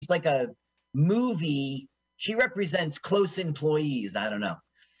like a movie. She represents close employees. I don't know.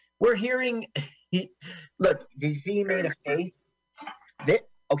 We're hearing, look, did you see he made a face?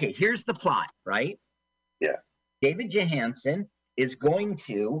 Okay, here's the plot, right? Yeah. David Johansen is going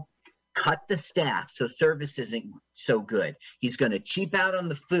to cut the staff so service isn't so good. He's going to cheap out on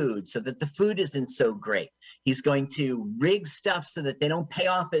the food so that the food isn't so great. He's going to rig stuff so that they don't pay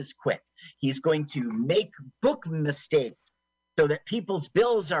off as quick. He's going to make book mistakes so that people's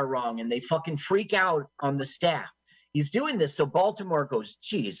bills are wrong and they fucking freak out on the staff. He's doing this so Baltimore goes,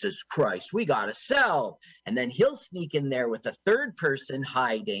 Jesus Christ, we got to sell. And then he'll sneak in there with a third person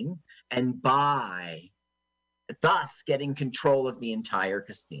hiding and buy, thus getting control of the entire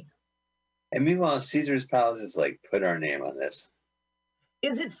casino. And meanwhile, Caesar's Palace is like, put our name on this.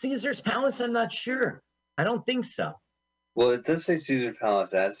 Is it Caesar's Palace? I'm not sure. I don't think so. Well, it does say Caesar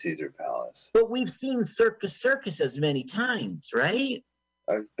Palace as Caesar Palace. But we've seen Circus as many times, right?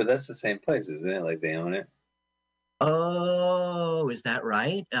 But that's the same place, isn't it? Like they own it. Oh, is that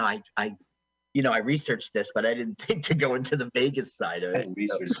right? No, I researched this, but I didn't think to go into the Vegas side of it.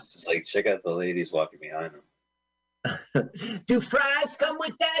 Just like check out the ladies walking behind them. Do fries come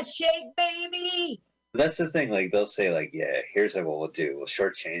with that shake, baby? That's the thing. Like they'll say, like, yeah, here's what we'll do. We'll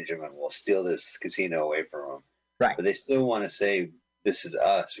shortchange them and we'll steal this casino away from them. Right. But they still want to say this is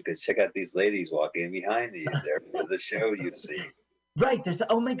us because check out these ladies walking behind you there for the show you see. Right.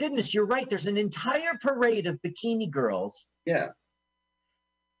 Oh my goodness, you're right. There's an entire parade of bikini girls. Yeah.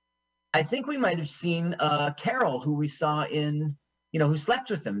 I think we might have seen Carol, who we saw in, who slept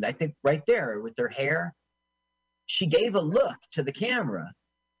with them. I think right there with her hair. She gave a look to the camera.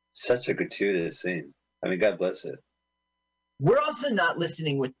 Such a gratuitous scene. I mean, God bless it. We're also not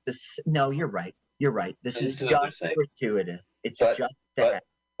listening with this. No, you're right. You're right. This is just gratuitous. It's just that.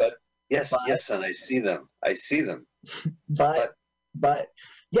 But yes, son, I see them. I see them. But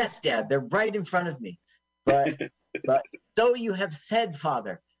yes, Dad, they're right in front of me. But so you have said,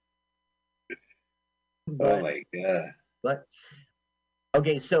 Father. Oh my God. But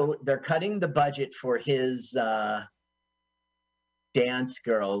okay, so they're cutting the budget for his dance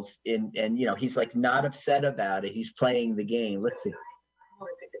girls and he's like not upset about it. He's playing the game. Let's see.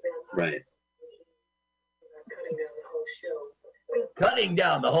 Right. Cutting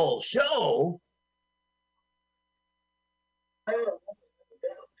down the whole show.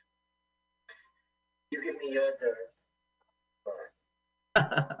 You give me your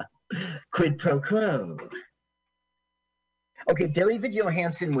dirt. Quid pro quo. Okay, David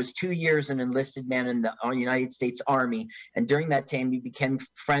Johansen was 2 years an enlisted man in the United States Army, and during that time he became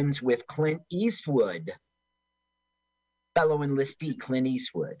friends with Clint Eastwood, fellow enlistee Clint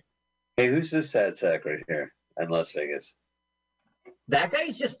Eastwood. Hey, who's this sad sack right here in Las Vegas? That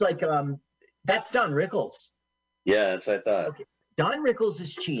guy's just like, that's Don Rickles. Yeah, that's what I thought. Okay. Don Rickles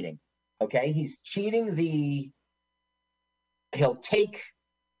is cheating, okay? He's cheating he'll take,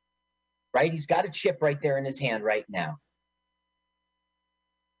 right? He's got a chip right there in his hand right now.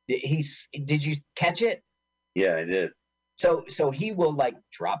 Did you catch it? Yeah, I did. So he will like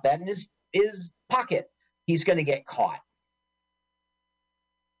drop that in his pocket. He's going to get caught.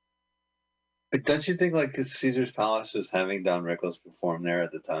 But don't you think like Caesar's Palace was having Don Rickles perform there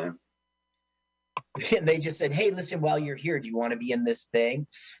at the time? And they just said, hey, listen, while you're here, do you want to be in this thing?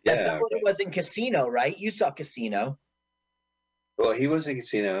 That's not what it was in Casino, right? You saw Casino. Well, he was in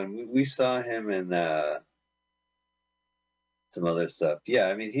Casino, and we saw him in some other stuff. Yeah,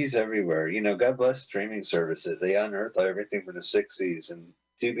 I mean, he's everywhere. God bless streaming services. They unearth everything from the 60s, and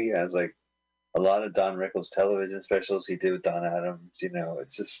Tubi has like a lot of Don Rickles television specials he did with Don Adams.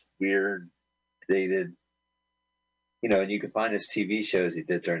 It's just weird, dated. And you can find his TV shows he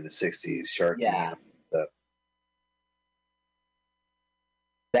did during the 60s, Shark Tank stuff.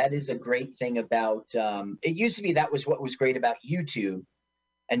 That is a great thing about, it used to be that was what was great about YouTube,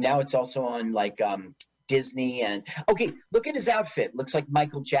 and now it's also on like Disney. And okay, look at his outfit. Looks like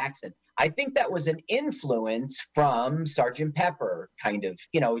Michael Jackson. I think that was an influence from Sgt. Pepper, kind of.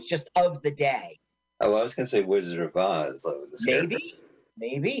 It's just of the day. Oh, I was going to say Wizard of Oz. Like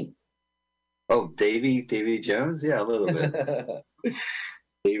Maybe. Oh, Davy Jones? Yeah, a little bit.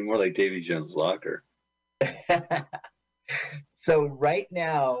 Even more like Davy Jones' locker. So right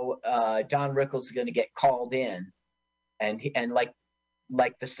now, Don Rickles is going to get called in, and like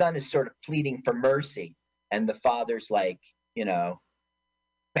the son is sort of pleading for mercy, and the father's like,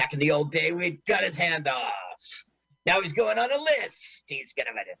 back in the old day, we'd cut his hand off. Now he's going on a list. He's gonna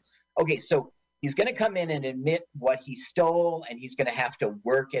okay, so he's gonna come in and admit what he stole, and he's gonna have to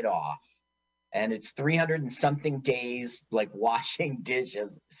work it off. And it's 300 and something days, like washing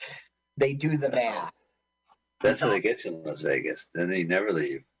dishes. They do the math. That's how they get you in Las Vegas. Then they never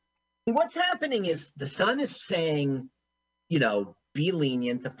leave. What's happening is the son is saying, be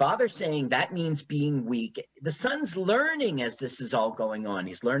lenient. The father's saying that means being weak. The son's learning as this is all going on.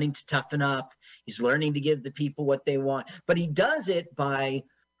 He's learning to toughen up. He's learning to give the people what they want. But he does it by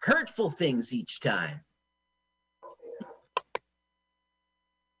hurtful things each time.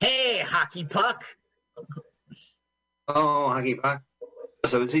 Hey, hockey puck. Oh, hockey puck.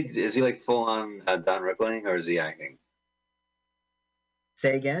 So is he like full on Don Rickling, or is he acting?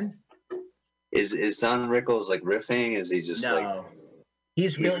 Say again? Is Don Rickles like riffing? Is he just like? No,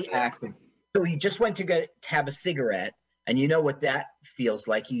 he's really acting. So he just went to have a cigarette, and you know what that feels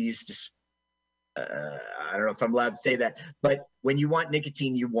like. He used to, I don't know if I'm allowed to say that, but when you want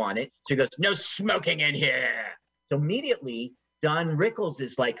nicotine, you want it. So he goes, no smoking in here. So immediately, Don Rickles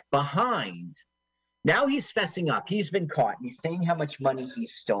is like behind. Now he's fessing up. He's been caught. And he's saying how much money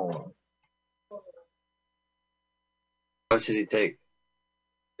he's stolen. How much did he take?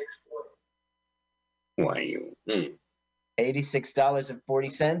 Why you?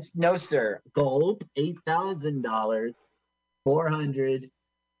 $86.40. No, sir. Gold, $8,000. 400.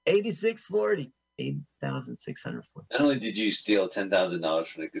 86.40. 8,640. Not only did you steal $10,000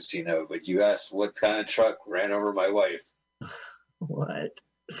 from the casino, but you asked what kind of truck ran over my wife. What?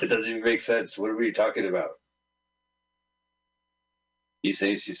 It doesn't even make sense. What are you talking about? You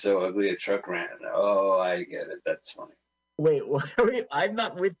say she's so ugly a truck ran. Oh, I get it. That's funny. Wait, I'm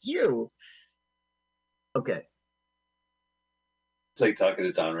not with you. Okay. It's like talking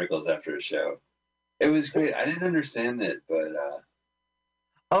to Don Rickles after a show. It was great. I didn't understand it, but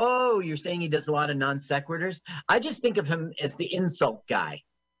Oh, you're saying he does a lot of non sequiturs? I just think of him as the insult guy.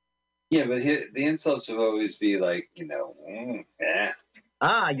 yeah, but the insults will always be like, yeah.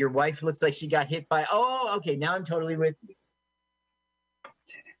 Ah, your wife looks like she got hit by. Oh, okay. Now I'm totally with you.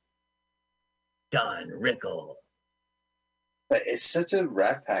 Don Rickles. But it's such a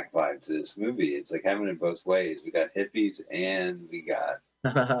Rat Pack vibe to this movie. It's like having it both ways. We got hippies and we got,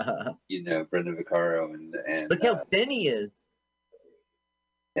 Brenda Vaccaro and Look how thin he is.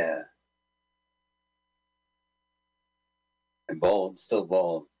 Yeah. And bald, still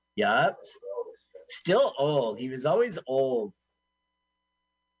bald. Yup. Still old. He was always old.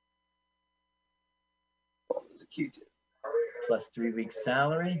 Bald is a Q-tip. Plus 3 weeks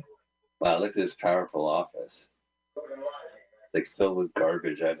salary. Wow, look at this powerful office. It's like filled with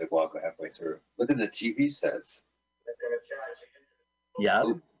garbage. I have to walk halfway through. Look at the TV sets. Yep.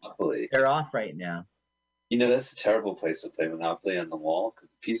 Ooh, Monopoly. They're off right now. That's a terrible place to play Monopoly on the wall because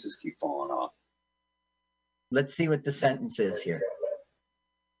the pieces keep falling off. Let's see what the sentence is here.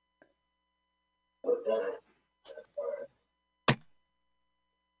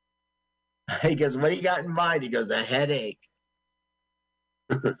 He goes, what do you got in mind? He goes, a headache.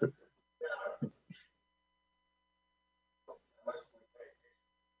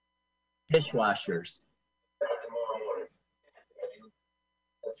 Dishwashers.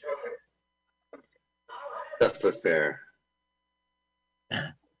 That's but fair.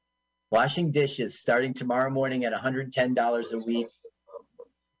 Washing dishes starting tomorrow morning at $110 a week.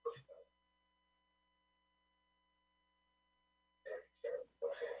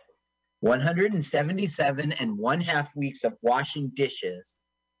 $177.5 weeks of washing dishes.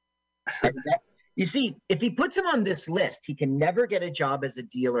 You see, if he puts him on this list, he can never get a job as a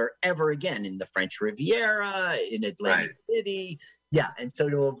dealer ever again in the French Riviera, in Atlantic City. Yeah, and so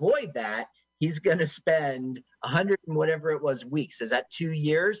to avoid that, he's going to spend 100 and whatever it was weeks. Is that 2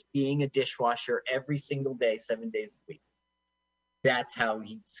 years being a dishwasher every single day, 7 days a week? That's how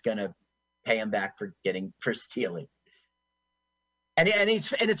he's going to pay him back for stealing. And it's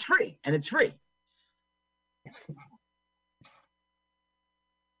free.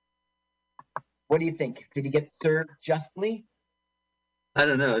 What do you think? Did he get served justly? I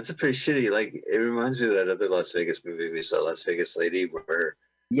don't know. It's a pretty shitty. Like, it reminds me of that other Las Vegas movie we saw, Las Vegas Lady, where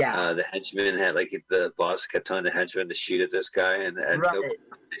the henchman had the boss kept telling the henchman to shoot at this guy, and right.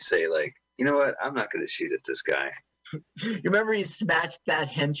 They say like, you know what? I'm not going to shoot at this guy. You remember he smashed that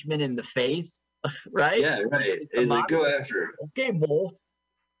henchman in the face, right? Yeah, right. Like, go after him. Okay, Wolf.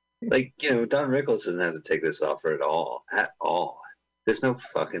 Like, Don Rickles doesn't have to take this offer at all. At all. There's no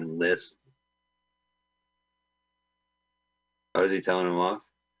fucking list. Oh, is he telling him off?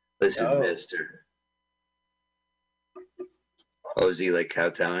 Listen, mister. Oh, is he like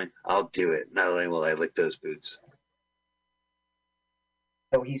kowtowing? I'll do it. Not only will I lick those boots.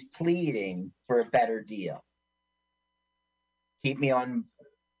 So he's pleading for a better deal. Keep me on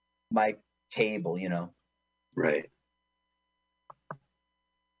my table, Right.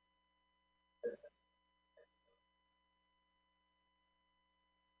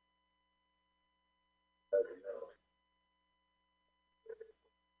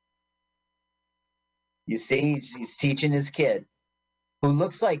 You see, he's teaching his kid, who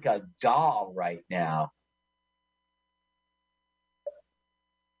looks like a doll right now.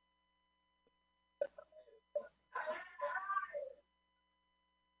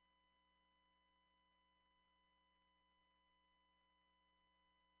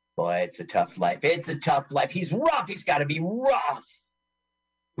 Boy, it's a tough life. It's a tough life. He's rough. He's got to be rough.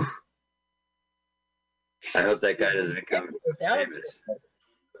 I hope that guy doesn't become famous.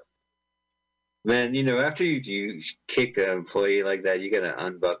 Man, you know, after you kick an employee like that, you got to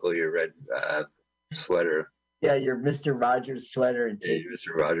unbuckle your red sweater. Yeah, your Mr. Rogers sweater. And yeah,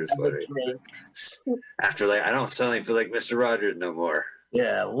 Mr. Rogers sweater. After, like, I don't suddenly feel like Mr. Rogers no more.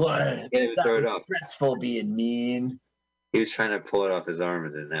 Yeah, what? Can't even throw it off. Stressful being mean. He was trying to pull it off his arm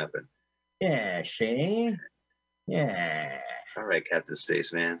and it didn't happen. Yeah, Shane. Yeah. All right, Captain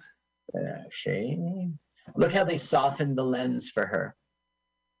Spaceman. Yeah, Shane. Look how they softened the lens for her.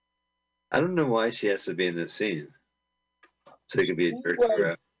 I don't know why she has to be in this scene. So it could be a jerk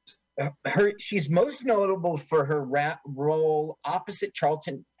to her. She's most notable for her role opposite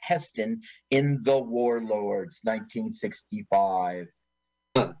Charlton Heston in The Warlords, 1965.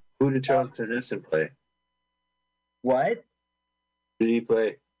 Huh. Who did Charlton Heston play? What? Who did he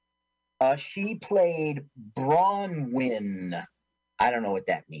play? She played Bronwyn. I don't know what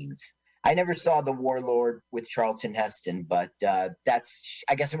that means. I never saw The Warlord with Charlton Heston, but I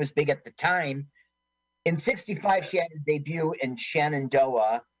guess it was big at the time. In 65, she had a debut in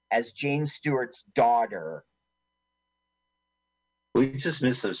Shenandoah as Jane Stewart's daughter. We just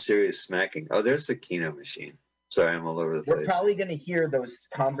missed some serious smacking. Oh, there's the Kino machine. Sorry, I'm all over the place. We're probably going to hear those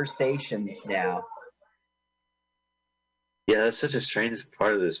conversations now. Yeah, that's such a strange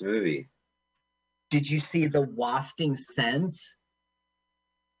part of this movie. Did you see the wafting scent?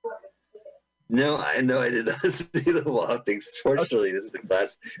 No, I know I did not see the wafting. Fortunately, this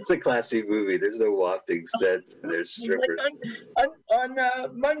is it's a classy movie. There's no wafting scent. There's strippers. Like on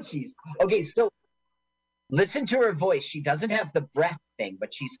Munchies. Okay, so listen to her voice. She doesn't have the breath thing,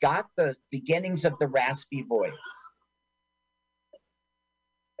 but she's got the beginnings of the raspy voice.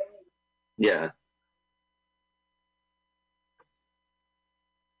 Yeah.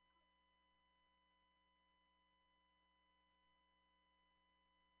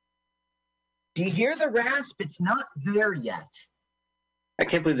 Do you hear the rasp? It's not there yet. I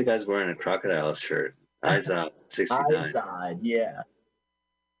can't believe the guy's wearing a crocodile shirt. Izod, 69. Izod, yeah.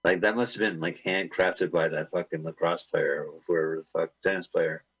 Like, that must have been, like, handcrafted by that fucking lacrosse player or whoever the fuck, tennis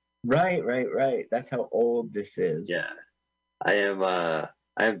player. Right. That's how old this is. Yeah. I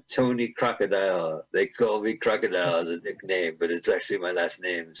am Tony Crocodile. They call me Crocodile as a nickname, but it's actually my last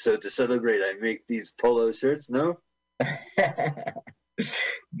name. So to celebrate, I make these polo shirts, no?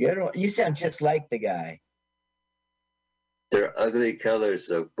 Good one. You sound just like the guy. They're ugly colors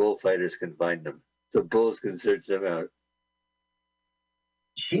so bullfighters can find them. So bulls can search them out.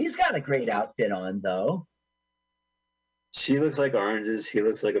 She's got a great outfit on, though. She looks like oranges. He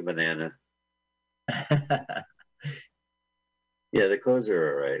looks like a banana. Yeah, the clothes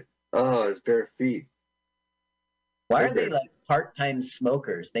are all right. Oh, his bare feet. Why are they like part-time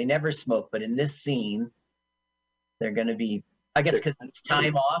smokers? They never smoke, but in this scene, they're going to be, I guess because it's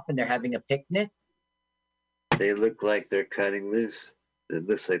time off and they're having a picnic. They look like they're cutting loose. It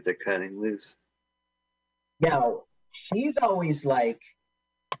looks like they're cutting loose. Now, she's always like,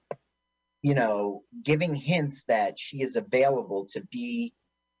 you know, giving hints that she is available to be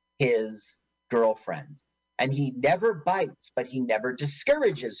his girlfriend. And he never bites, but he never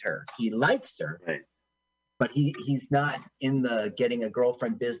discourages her. He likes her, right? But he's not in the getting a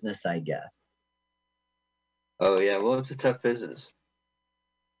girlfriend business, I guess. Oh, yeah. Well, it's a tough business.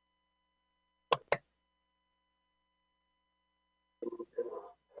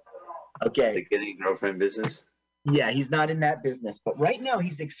 Okay. The getting a girlfriend business? Yeah, he's not in that business. But right now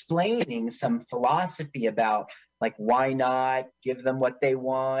he's explaining some philosophy about, like, why not give them what they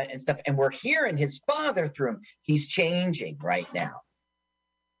want and stuff. And we're hearing his father through him. He's changing right now.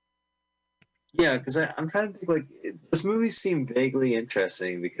 Yeah, because I'm trying to think, like, this movie seemed vaguely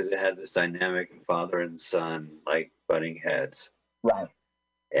interesting because it had this dynamic of father and son, like, butting heads. Right.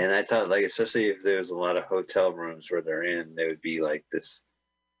 And I thought, like, especially if there's a lot of hotel rooms where they're in, there would be, like, this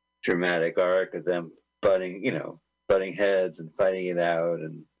dramatic arc of them butting heads and fighting it out.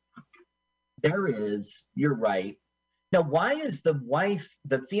 And there is, you're right. Now, why is the wife,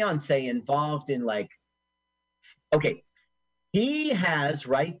 the fiance, involved in, like, okay, he has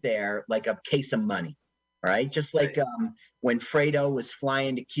right there like a case of money, right? Just like when Fredo was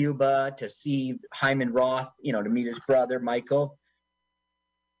flying to Cuba to see Hyman Roth, you know, to meet his brother Michael.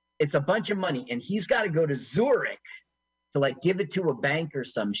 It's a bunch of money, and he's got to go to Zurich to, like, give it to a bank or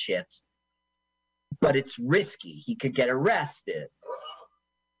some shit. but it's risky. He could get arrested.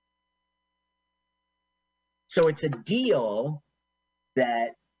 So it's a deal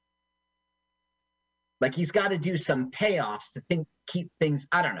that, like, he's got to do some payoffs to keep things,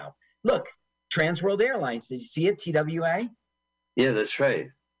 I don't know. Look, Trans World Airlines, did you see it, TWA? Yeah, that's right.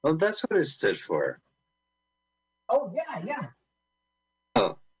 Well, that's what it stood for. Oh, yeah.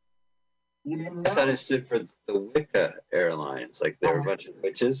 Oh. You didn't I know? thought it stood for the Wicca Airlines, like they were a bunch of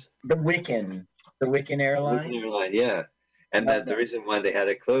witches. The Wiccan Airline? Wiccan Airline, yeah. And that the reason why they had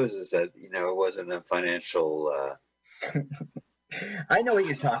it closed is that, it wasn't a financial... I know what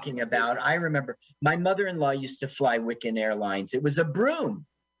you're talking about. I remember my mother-in-law used to fly Wiccan Airlines. It was a broom.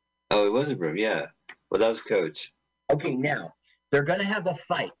 Oh, it was a broom, yeah. Well, that was Coach. Okay, now they're gonna have a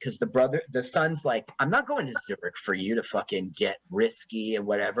fight because the son's like, I'm not going to Zurich for you to fucking get risky and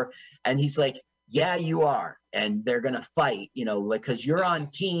whatever. And he's like, yeah, you are. And they're gonna fight, like, because you're on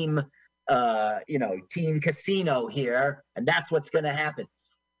team, team casino here, and that's what's gonna happen.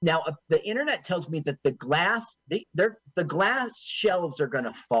 Now, the internet tells me that the glass shelves are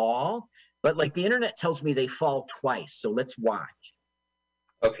gonna fall, but like the internet tells me they fall twice. So let's watch.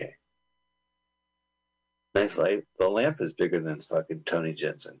 Okay. Nice light. The lamp is bigger than fucking Tony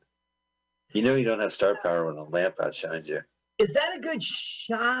Jensen. You don't have star power when a lamp outshines you. Is that a good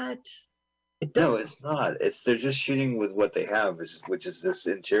shot? No, it's not. They're just shooting with what they have, which is this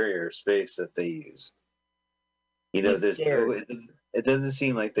interior space that they use. It doesn't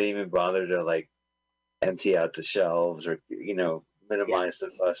seem like they even bother to like empty out the shelves or minimize the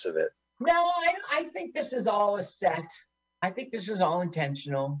fuss of it. No, I think this is all a set. I think this is all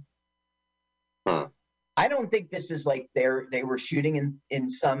intentional. Huh. I don't think this is like they were shooting in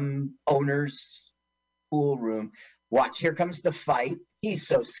some owner's pool room. Watch, here comes the fight. He's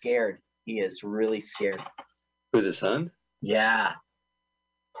so scared. He is really scared. Who's the son? Yeah.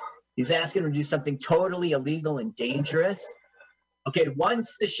 He's asking him to do something totally illegal and dangerous. Okay,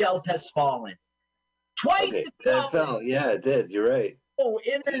 once the shelf has fallen. Twice it fell. Yeah, it did. You're right. Oh,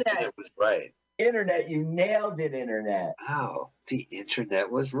 internet. The internet was right. Internet, you nailed it, internet. Wow, the internet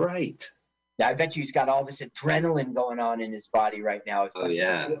was right. Now, I bet you he's got all this adrenaline going on in his body right now. Oh,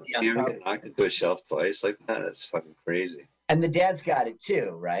 yeah. You ever get knocked into a shelf twice like that? It's fucking crazy. And the dad's got it too,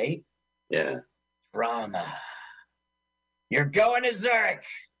 right? Yeah. Drama. You're going to Zurich.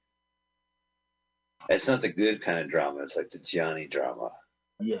 It's not the good kind of drama. It's like the Johnny drama.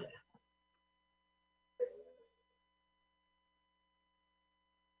 Yeah.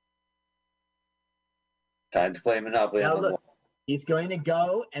 Time to play Monopoly Now on the look, wall. he's going to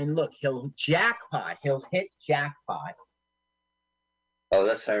go and look, he'll jackpot. He'll hit jackpot. Oh,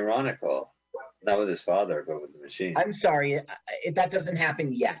 that's ironical. Not with his father, but with the machine. I'm sorry, that doesn't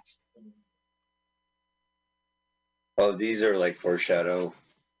happen yet. Oh, these are like foreshadow.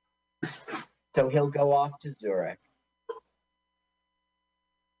 So he'll go off to Zurich.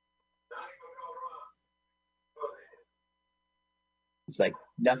 It's like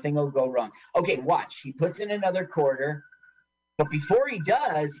nothing will go wrong. Okay, watch. He puts in another quarter, but before he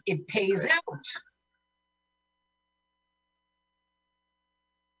does, it pays out.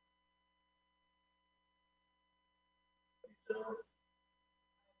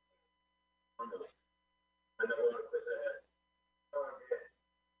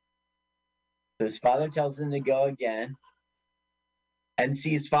 So his father tells him to go again. And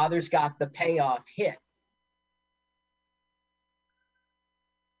see, his father's got the payoff hit.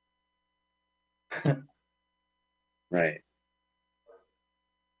 Right.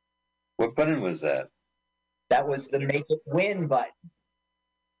 What button was that? That was the make it win button.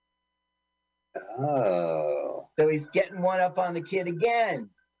 Oh. So he's getting one up on the kid again.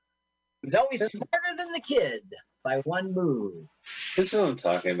 He's always smarter than the kid by one move. This is what I'm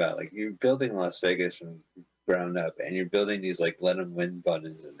talking about. Like, you're building Las Vegas from ground up, and you're building these like let them win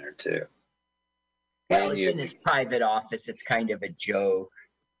buttons in there too. Well, in his private office, it's kind of a joke.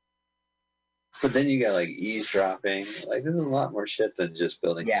 But then you got like eavesdropping. Like, there's a lot more shit than just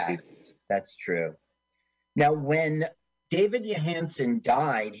building casinos. That's true. Now, when David Johansen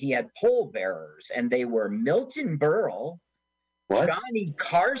died, he had pallbearers, and they were Milton Berle, Johnny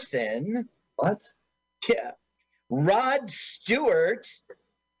Carson. What? Yeah. Rod Stewart.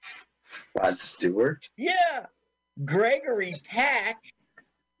 Rod Stewart? Yeah. Gregory Peck.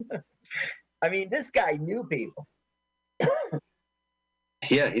 I mean, this guy knew people.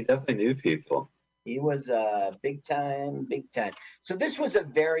 Yeah, he definitely knew people. He was big time. So this was a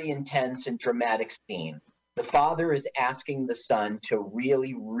very intense and dramatic scene. The father is asking the son to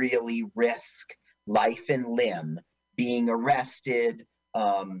really, really risk life and limb, being arrested,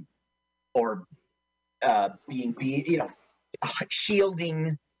 or being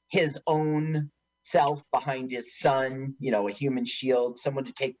shielding his own self behind his son, you know, a human shield, someone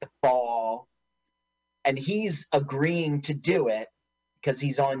to take the fall. And he's agreeing to do it because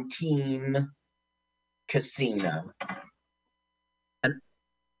he's on Team Casino. And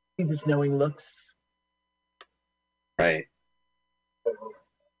see this knowing looks. Right.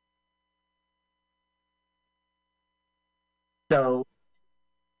 So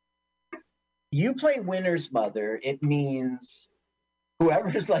you play winner's mother, it means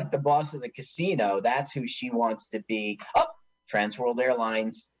whoever's like the boss of the casino, that's who she wants to be. Oh, Transworld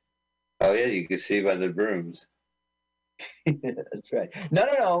Airlines. Oh yeah, you can see by the brooms. That's right.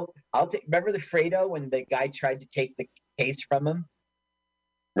 No. I'll take. Remember the Fredo when the guy tried to take the case from him?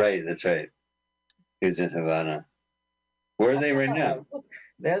 Right, that's right. He was in Havana. Where are they right now? Look,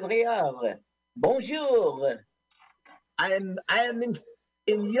 there's Riyadh. Bonjour. I am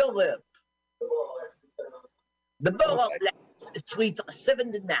in Europe. The borough Suite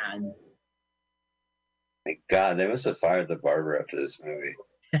 79. My God, they must have fired the barber after this movie.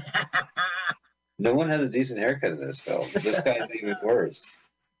 No one has a decent haircut in this film. This guy's even worse.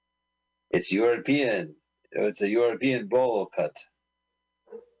 It's European. It's a European bowl cut.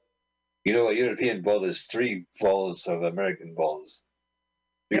 You know, a European bowl is 3 bowls of American bowls.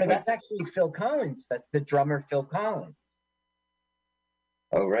 No, that's actually Phil Collins. That's the drummer Phil Collins.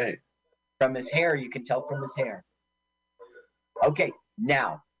 Oh, right. From his hair, you can tell from his hair. Okay,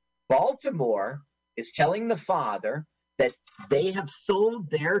 now, Baltimore is telling the father that they have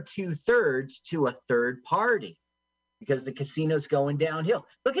sold their 2/3 to a third party because the casino's going downhill.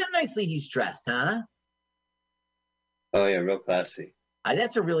 Look how nicely he's dressed, huh? Oh, yeah, real classy.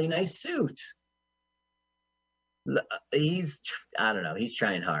 That's a really nice suit. I don't know, he's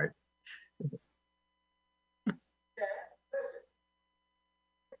trying hard.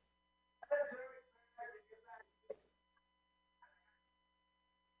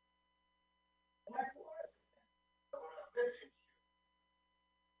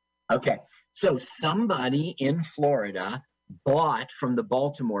 Okay, so somebody in Florida bought from the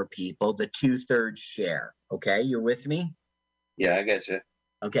Baltimore people the 2/3 share. Okay, you're with me? Yeah, I get you.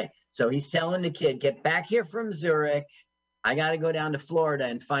 Okay, so he's telling the kid, get back here from Zurich. I got to go down to Florida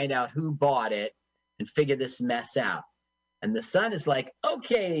and find out who bought it and figure this mess out. And the son is like,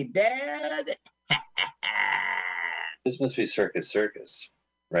 okay, Dad. This must be Circus,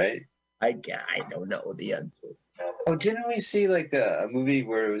 right? I don't know the answer. Oh, didn't we see like a movie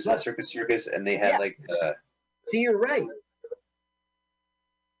where it was a circus and they had like See, you're right.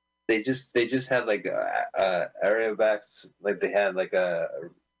 They just had like aerobatics, like they had like a.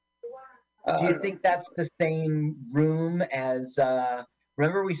 Do you think that's the same room as?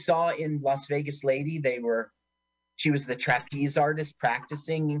 Remember we saw in Las Vegas Lady? She was the trapeze artist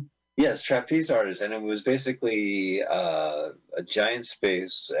practicing. Yes, trapeze artist, and it was basically a giant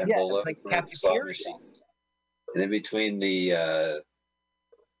space, and below like slot machines, and in between the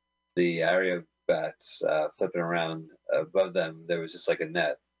aerobats flipping around above them, there was just like a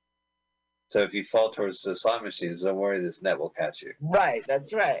net. So if you fall towards the slot machines, don't worry, this net will catch you. Right,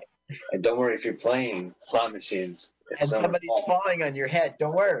 that's right. And don't worry if you're playing slot machines and somebody's falling on your head.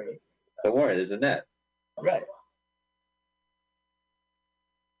 Don't worry. Don't worry, there's a net. Right.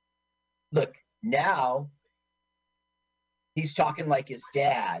 Look, now he's talking like his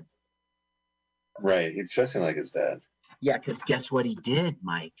dad. Right, he's dressing like his dad. Yeah, because guess what he did,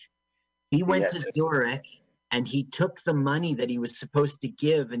 Mike? He went to Zurich and he took the money that he was supposed to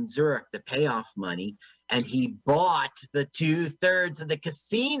give in Zurich, the payoff money, and he bought the 2/3 of the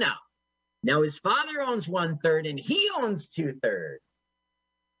casino. Now his father owns 1/3 and he owns 2/3.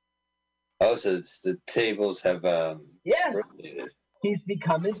 Oh, so it's the tables have rotated. He's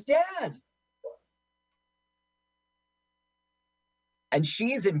become his dad. And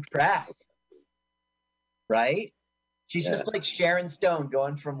she's impressed, right? She's just like Sharon Stone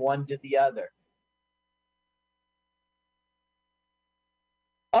going from one to the other.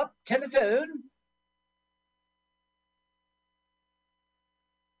 Up, telephone.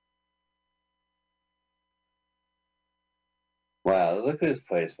 Wow, look at this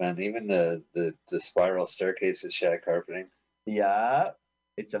place, man. Even the spiral staircase is shag carpeting. Yeah,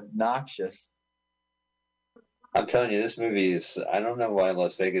 it's obnoxious. I'm telling you, this movie is, I don't know why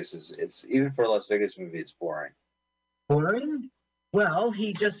Las Vegas is, it's, even for a Las Vegas movie, it's boring. Boring? Well,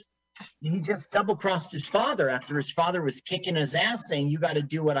 he just double-crossed his father after his father was kicking his ass saying, you got to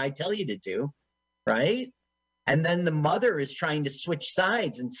do what I tell you to do, right? And then the mother is trying to switch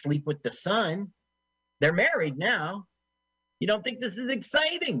sides and sleep with the son. They're married now. You don't think this is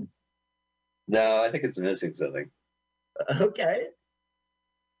exciting? No, I think it's missing something. Okay.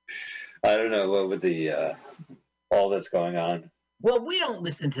 I don't know what with the all that's going on. Well, we don't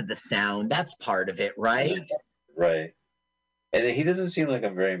listen to the sound. That's part of it, right? Right. And he doesn't seem like a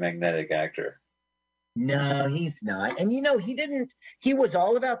very magnetic actor. No, he's not. And he was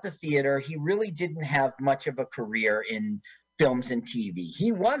all about the theater. He really didn't have much of a career in films and TV.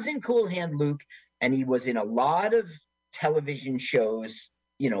 He was in Cool Hand Luke, and he was in a lot of television shows,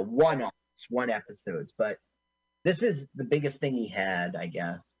 one-offs, one episodes. But this is the biggest thing he had, I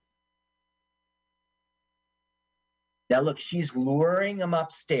guess. Now, look, she's luring him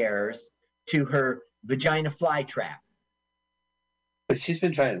upstairs to her vagina fly trap. But she's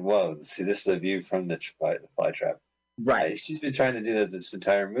been trying. Whoa! See, this is a view from the fly trap. Right. She's been trying to do that this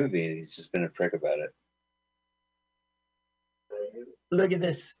entire movie, and he's just been a prick about it. Look at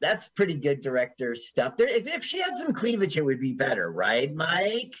this. That's pretty good director stuff. If she had some cleavage, it would be better, right,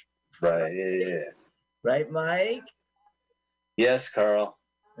 Mike? Right. Yeah. Right, Mike? Yes, Carl.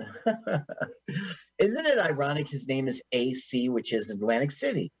 Isn't it ironic his name is AC, which is Atlantic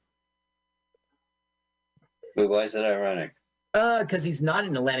City? But why is that ironic? Because he's not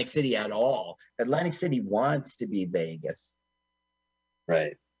in Atlantic City at all. Atlantic City wants to be Vegas.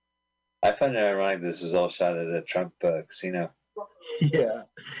 Right. I find it ironic this was all shot at a Trump casino. Yeah.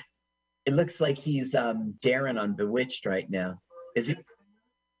 It looks like he's Darren on Bewitched right now. Is he?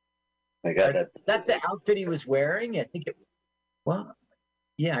 I got that. That's the outfit he was wearing? I think it. Well,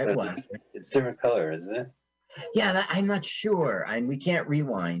 yeah, it was. It's different color, isn't it? Yeah, I'm not sure. We can't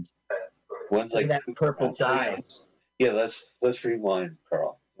rewind. One's like that purple dye. Yeah, let's rewind,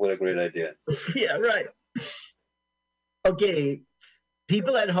 Carl. What a great idea. Yeah, right. Okay,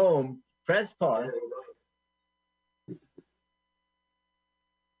 people at home, press pause.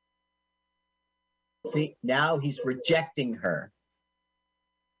 See, now he's rejecting her.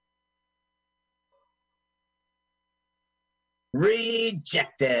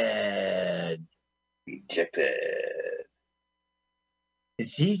 Rejected. Rejected.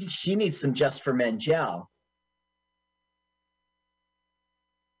 She needs some Just for Men gel.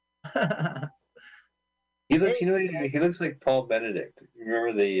 He looks, he looks like Paul Benedict.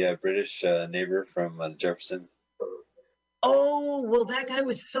 Remember the British neighbor from Jefferson? Oh, well, that guy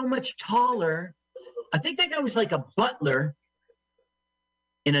was so much taller. I think that guy was like a butler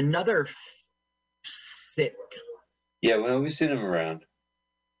in another thick. Yeah, well, we've seen him around.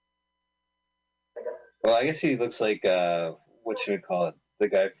 Well, I guess he looks like, what should we call it? The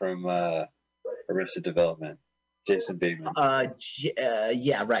guy from Arrested Development, Jason Bateman.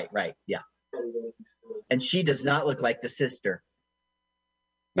 Yeah, right, yeah. And she does not look like the sister.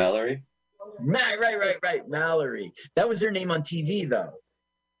 Mallory? Right, Mallory. That was her name on TV, though.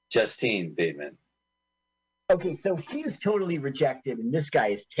 Justine Bateman. Okay, so she's totally rejected, and this guy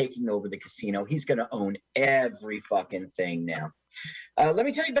is taking over the casino. He's going to own every fucking thing now. Let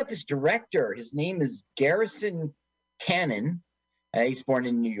me tell you about this director. His name is Garrison Cannon. He's born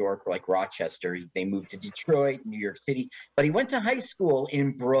in New York, like Rochester. They moved to Detroit, New York City. But he went to high school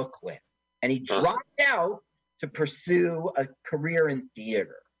in Brooklyn, and he dropped out to pursue a career in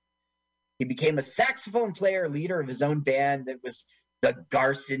theater. He became a saxophone player, leader of his own band that was the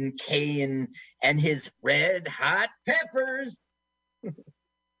Garson Kane and his Red Hot Peppers.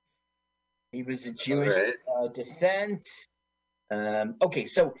 He was a Jewish descent. Okay,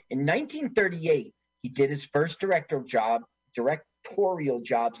 so in 1938, he did his first directorial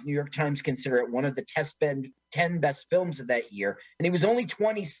jobs. New York Times consider it one of the 10 best films of that year, and he was only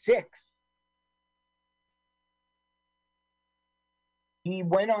 26. He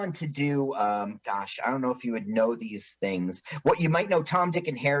went on to do, I don't know if you would know these things. What you might know, Tom, Dick,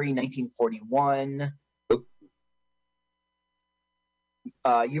 and Harry, 1941.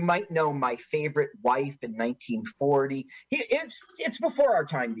 You might know My Favorite Wife in 1940. It's before our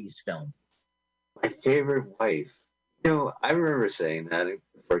time, these films. My Favorite Wife. I remember saying that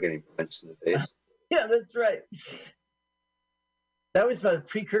before getting punched in the face. Yeah, that's right. That was a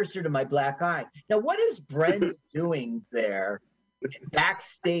precursor to My Black Eye. Now, what is Brenda doing there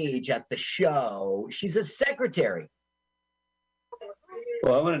backstage at the show? She's a secretary.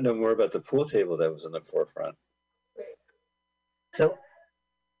 Well, I want to know more about the pool table that was in the forefront.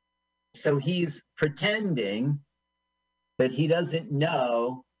 So he's pretending that he doesn't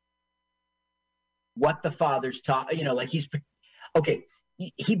know what the father's taught. He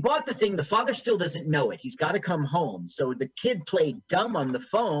bought the thing. The father still doesn't know it. He's got to come home. So the kid played dumb on the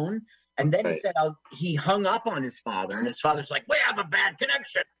phone. And then he said he hung up on his father. And his father's like, we have a bad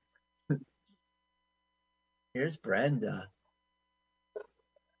connection. Here's Brenda.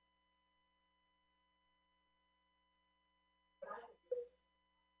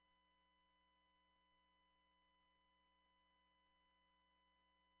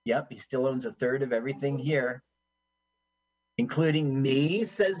 Yep, he still owns a third of everything here. including me,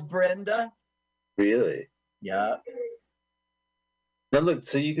 says Brenda. Really? Yeah. Now look,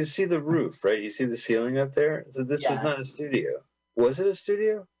 so you can see the roof, right? You see the ceiling up there? So this was Yeah. not a studio. Was it a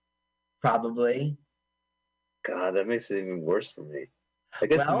studio? Probably. God, that makes it even worse for me. I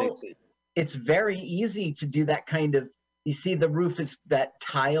guess it Well, makes it... it's very easy to do that kind of, you see the roof is that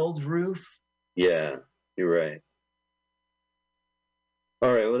tiled roof? Yeah, you're right.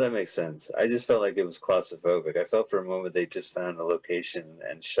 All right, well, that makes sense. I just felt like it was claustrophobic. I felt for a moment they just found a location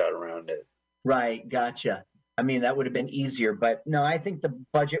and shot around it. Right, gotcha. I mean, that would have been easier, but no, I think the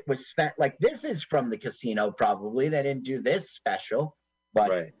budget was spent, like this is from the casino probably. They didn't do this special,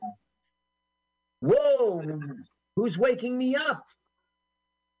 but Right. whoa, who's waking me up?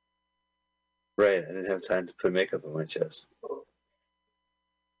 Right, I didn't have time to put makeup on my chest.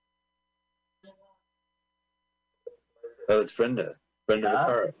 Oh, it's Brenda. Brenda Yeah.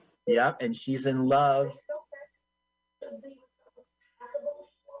 Vaccaro. Yep, and she's in love.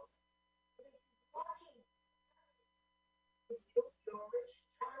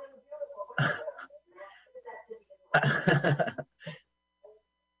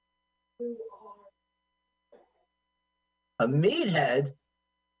 A meathead.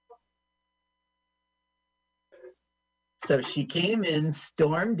 So she came in,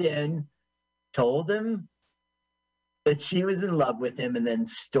 stormed in, told him that she was in love with him, and then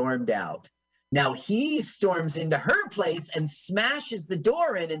stormed out. Now he storms into her place and smashes the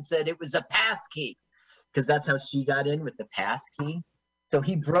door in and said it was a pass key, because that's how she got in, with the pass key. So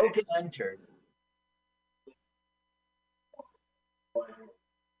he broke and entered.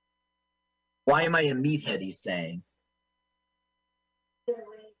 Why am I a meathead, he's saying.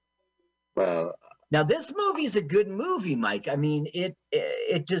 Wow. Now, this movie is a good movie, Mike. I mean,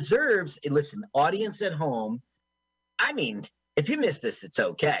 it deserves, listen, audience at home, I mean, if you miss this, it's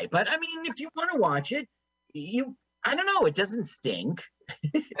okay. But, I mean, if you want to watch it, I don't know, it doesn't stink.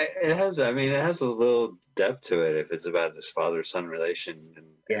 It has a little depth to it if it's about this father-son relation and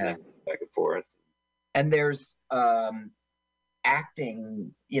then back and forth. And there's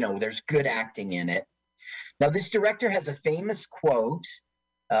acting, there's good acting in it. Now, this director has a famous quote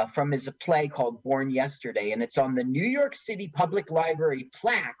from his play called Born Yesterday, and it's on the New York City Public Library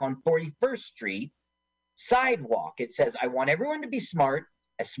plaque on 41st Street sidewalk. It says, "I want everyone to be smart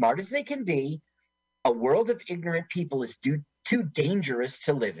as they can be. A world of ignorant people is too dangerous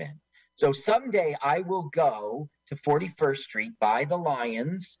to live in. So someday I will go to 41st Street by the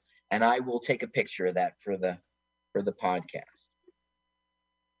Lions, and I will take a picture of that for the podcast."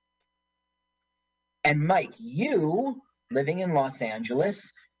 And Mike, you living in Los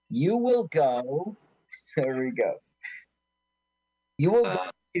Angeles, you will go. There we go. You will go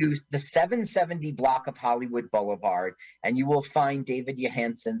to the 770 block of Hollywood Boulevard, and you will find David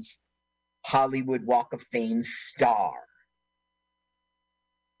Johansen's Hollywood Walk of Fame star.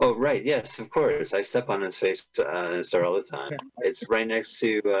 Oh, right. Yes, of course. I step on his face star all the time. It's right next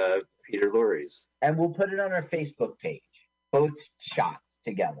to Peter Lorre's. And we'll put it on our Facebook page, both shots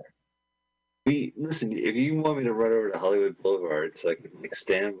together. Listen, if you want me to run over to Hollywood Boulevard so I can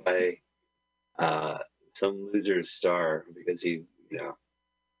stand by some loser's star because he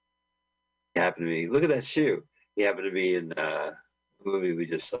happened to be, look at that shoe. He happened to be in the movie we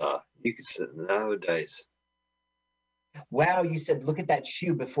just saw. You can sit no dice. Wow, you said look at that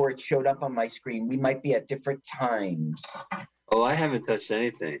shoe before it showed up on my screen. We might be at different times. Oh, I haven't touched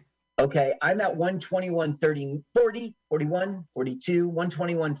anything. Okay, I'm at 121, 30, 40, 41, 42,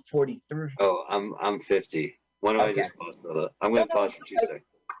 121, 43. Oh, I'm 50. Why don't I just pause for that? I'm going to pause for 2 seconds.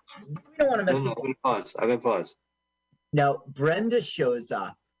 We don't want to miss I'm going to pause. I'm going to pause. Now, Brenda shows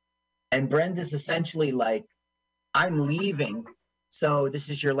up, and Brenda's essentially like, I'm leaving, so this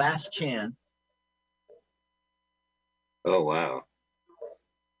is your last chance. Oh, wow.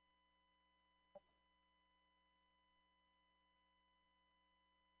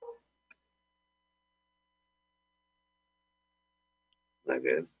 Not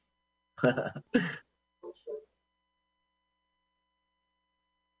good.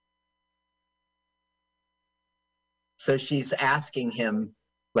 So she's asking him,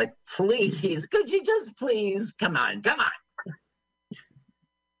 like, please, could you just please, come on.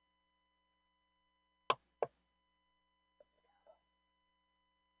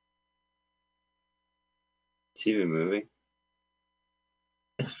 Is he moving?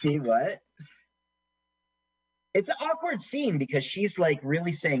 She what? It's an awkward scene because she's like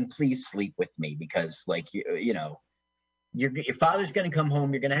really saying, please sleep with me, because like, your father's going to come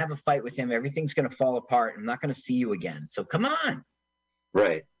home. You're going to have a fight with him. Everything's going to fall apart. I'm not going to see you again. So come on.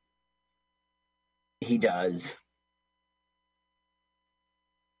 Right. He does.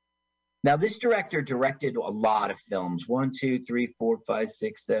 Now, this director directed a lot of films. 1, 2, 3, 4, 5,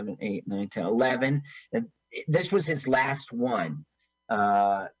 6, 7, 8, 9, 10, 11. And this was his last one.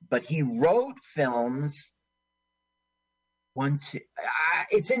 But he wrote films.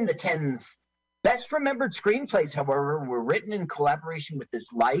 It's in the tens. Best remembered screenplays, however, were written in collaboration with his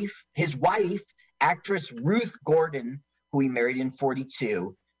wife, actress Ruth Gordon, who he married in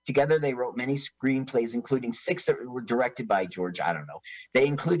 1942. Together, they wrote many screenplays, including 6 that were directed by George. I don't know. They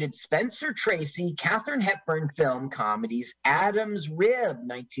included Spencer Tracy, Katharine Hepburn film comedies, Adam's Rib,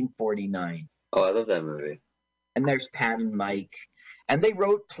 1949. Oh, I love that movie. And there's Pat and Mike. And they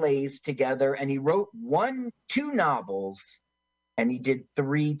wrote plays together, and he wrote 2 novels, and he did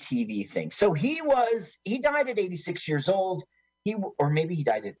 3 TV things. So he died at 86 years old. Or maybe he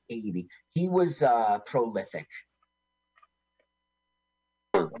died at 80. He was prolific.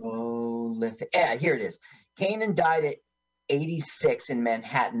 Prolific. Yeah, here it is. Kanan died at 86 in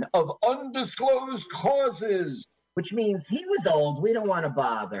Manhattan of undisclosed causes, which means he was old. We don't want to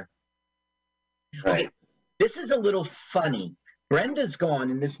bother. Right. Okay, this is a little funny. Brenda's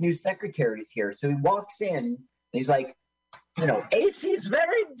gone, and this new secretary is here. So he walks in, and he's like, AC is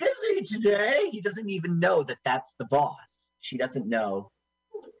very busy today. He doesn't even know that that's the boss. She doesn't know.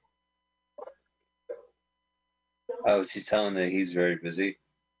 Oh, she's telling that he's very busy.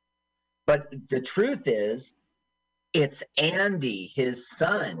 But the truth is, it's Andy, his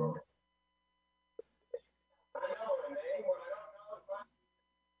son.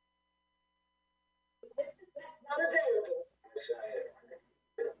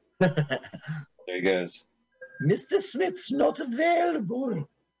 There he goes. Mr. Smith's not available.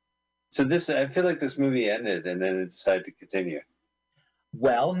 So I feel like this movie ended and then it decided to continue.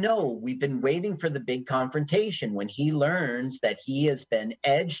 Well, no, we've been waiting for the big confrontation when he learns that he has been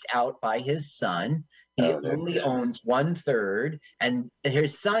edged out by his son. He only owns 1/3, and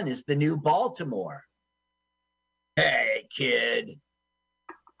his son is the new Baltimore. Hey, kid.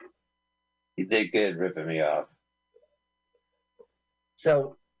 You did good ripping me off.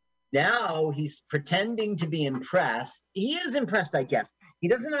 So now he's pretending to be impressed. He is impressed, I guess. He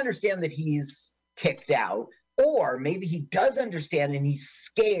doesn't understand that he's kicked out. Or maybe he does understand and he's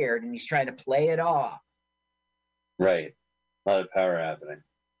scared and he's trying to play it off. Right. A lot of power happening.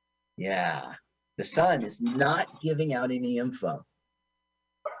 Yeah. The son is not giving out any info.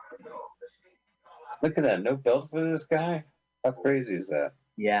 Look at that. No belt for this guy? How crazy is that?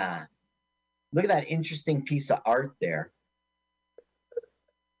 Yeah. Look at that interesting piece of art there.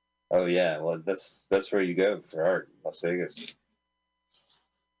 Oh, yeah. Well, that's where you go for art in Las Vegas.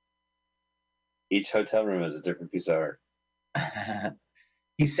 Each hotel room has a different piece of art.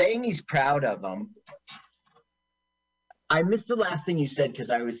 He's saying he's proud of them. I missed the last thing you said because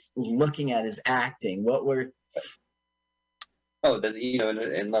I was looking at his acting. What were... Oh, that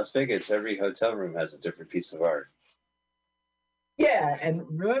in Las Vegas, every hotel room has a different piece of art. Yeah, and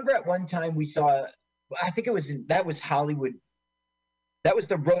remember at one time we saw, I think that was Hollywood. That was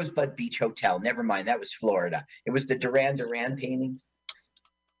the Rosebud Beach Hotel. Never mind, that was Florida. It was the Duran Duran paintings.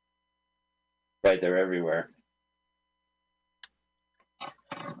 Right, they're everywhere.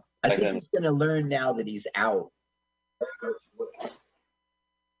 I think he's going to learn now that he's out.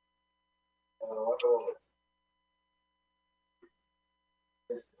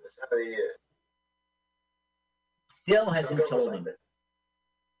 Still hasn't told him.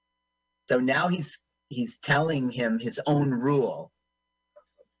 So now he's telling him his own rule.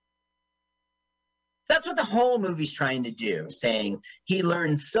 That's what the whole movie's trying to do, saying he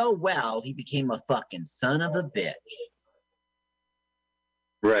learned so well, he became a fucking son of a bitch.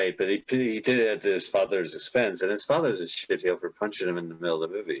 Right, but he did it at his father's expense, and his father's a shitheel for punching him in the middle of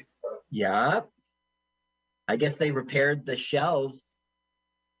the movie. Yeah. I guess they repaired the shelves.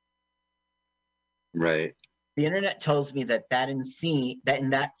 Right. The internet tells me that in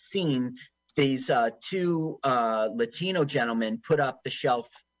that scene, these 2 Latino gentlemen put up the shelf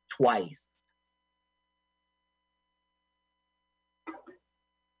twice.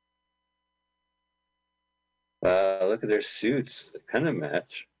 Look at their suits. They kind of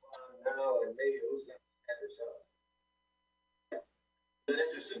match.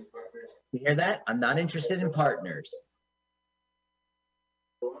 You hear that? I'm not interested in partners.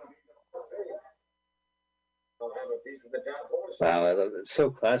 Wow, I love it. It's so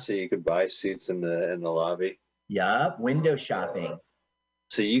classy. You could buy suits in the lobby. Yup, window shopping.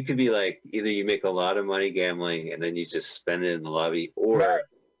 So you could be like, either you make a lot of money gambling and then you just spend it in the lobby, or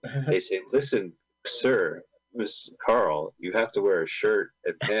they say, listen, sir, Mr. Carl, you have to wear a shirt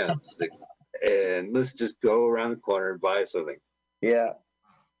and pants, and let's just go around the corner and buy something. Yeah.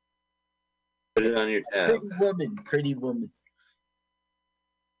 Put it on your tab. Pretty woman.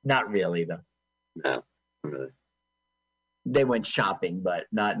 Not really, though. No, not really. They went shopping, but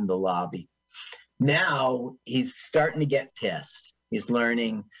not in the lobby. Now he's starting to get pissed. He's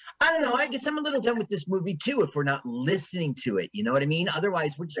learning. I don't know. I guess I'm a little done with this movie too if we're not listening to it. You know what I mean?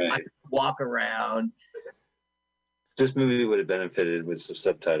 Otherwise, we're just Right. walk around. This movie would have benefited with some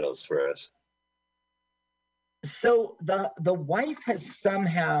subtitles for us. So the wife has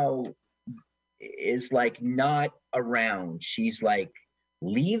somehow is like not around. She's like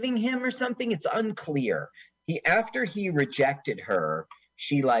leaving him or something. It's unclear. After he rejected her,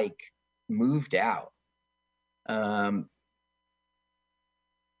 she like moved out. So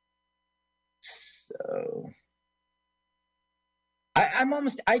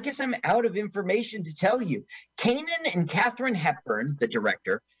I guess I'm out of information to tell you. Kanan and Katharine Hepburn, the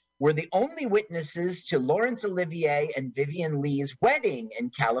director, were the only witnesses to Laurence Olivier and Vivien Leigh's wedding in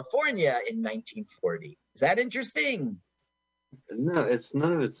California in 1940. Is that interesting? No, it's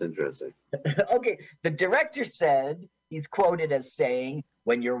none of it's interesting. Okay, the director said, he's quoted as saying,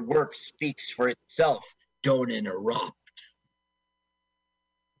 "When your work speaks for itself, don't interrupt."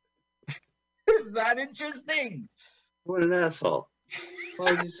 Is that interesting? What an asshole.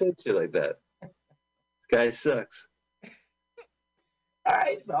 Why would you say shit like that? This guy sucks. All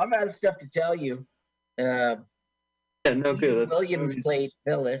right, so I'm out of stuff to tell you. Yeah, no good. Williams played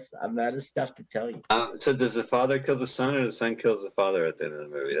Phyllis. I'm out of stuff to tell you. So does the father kill the son, or the son kills the father at the end of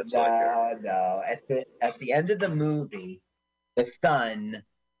the movie? That's all I care. No. At the end of the movie, the son.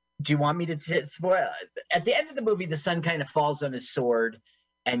 Do you want me to spoil? At the end of the movie, the son kind of falls on his sword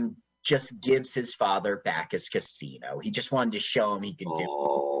and just gives his father back his casino. He just wanted to show him he could do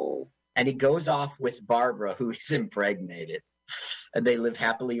it. And he goes off with Barbara, who is impregnated. And they live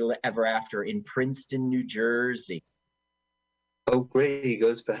happily ever after in Princeton, New Jersey. Oh, great. He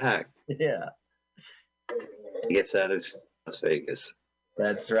goes back. Yeah. He gets out of Las Vegas.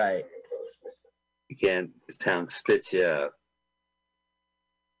 That's right. You can't, his town spits you out.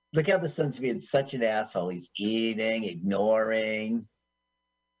 Look how the son's being such an asshole. He's eating, ignoring.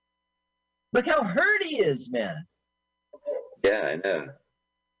 Look how hurt he is, man. Yeah, I know.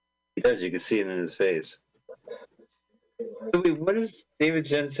 He does. You can see it in his face. So wait, what is David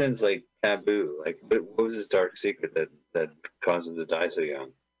Jensen's like taboo? Like, what was his dark secret that caused him to die so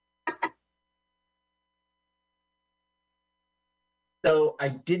young? So I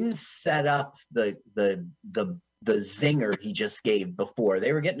didn't set up the zinger he just gave before.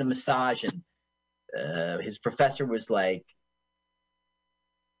 They were getting a massage, and his professor was like,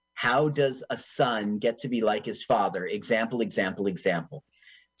 "How does a son get to be like his father? Example, example, example."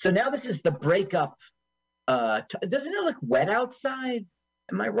 So now this is the breakup. Doesn't it look wet outside?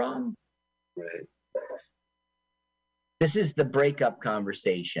 Am I wrong? Right. This is the breakup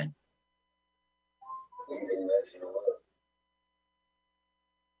conversation.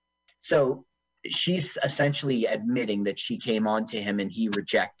 So she's essentially admitting that she came on to him and he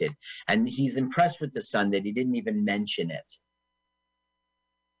rejected. And he's impressed with the son that he didn't even mention it.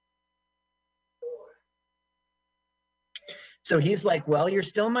 So he's like, "Well, you're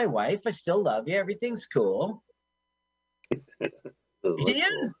still my wife. I still love you. Everything's cool." He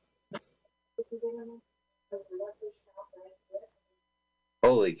is.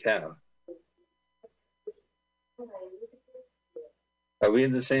 Holy cow. Are we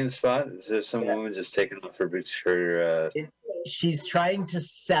in the same spot? Is there some woman just taking off her She's trying to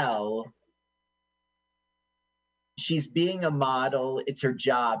sell. She's being a model. It's her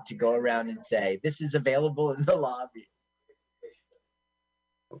job to go around and say, "This is available in the lobby."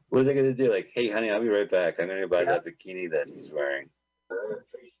 What are they going to do? Like, "Hey, honey, I'll be right back. I'm going to buy that bikini that he's wearing.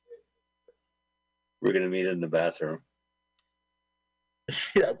 We're going to meet in the bathroom."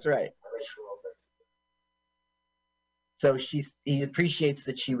 That's right. So he appreciates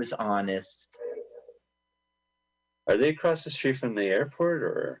that she was honest. Are they across the street from the airport,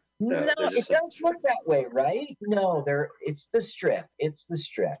 or no? It does look that way, right? No, it's the Strip. It's the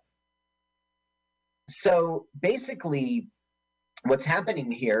Strip. So basically, what's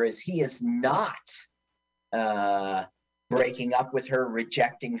happening here is he is not breaking up with her,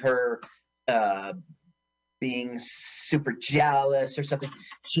 rejecting her, being super jealous or something.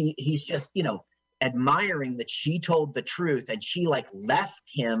 He's just, admiring that she told the truth, and she like left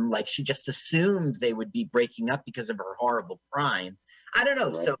him, like she just assumed they would be breaking up because of her horrible crime. I don't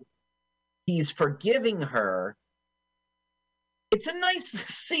know. Right. So he's forgiving her. It's a nice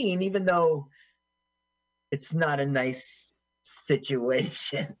scene, even though it's not a nice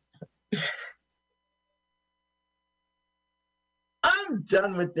situation. I'm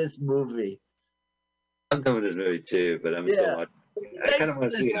done with this movie. I'm done with this movie too, but I'm so much. I kind of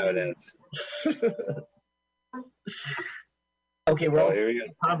want to see how it ends. Okay, we're Oh, all here we go.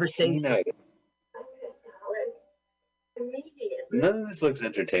 conversation. None of this looks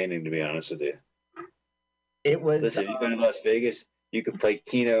entertaining, to be honest with you. It was. Listen, you go to Las Vegas, you could play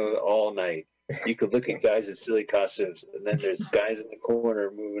Keno all night. You could look at guys in silly costumes, and then there's guys in the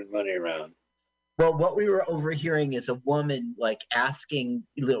corner moving money around. Well, what we were overhearing is a woman like asking,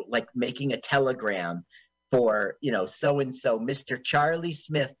 like making a telegram for, so and so, Mr. Charlie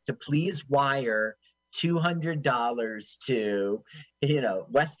Smith, to please wire $200 to,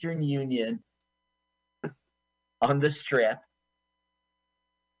 Western Union on the Strip.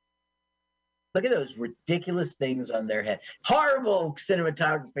 Look at those ridiculous things on their head. Horrible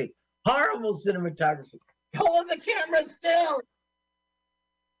cinematography. Horrible cinematography. Hold the camera still.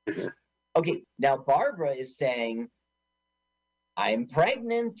 Okay, now Barbara is saying, I'm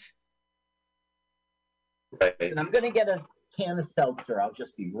pregnant. Right. And I'm going to get a can of seltzer. I'll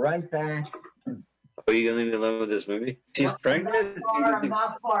just be right back. Are you going to leave me alone with this movie? She's pregnant? I'm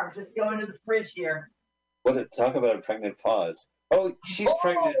not far. Just go into the fridge here. Talk about a pregnant pause. Oh, she's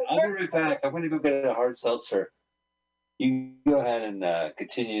pregnant. I'll be right back. I'm going to go get a hard seltzer. You go ahead and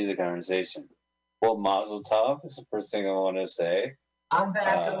continue the conversation. Well, Mazel Tov is the first thing I want to say. I'm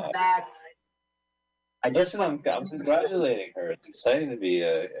back. I'm congratulating her. It's exciting to be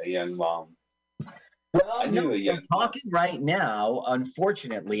a young mom. Well, we're talking right now,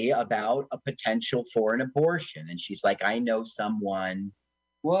 unfortunately, about a potential for an abortion. And she's like, I know someone.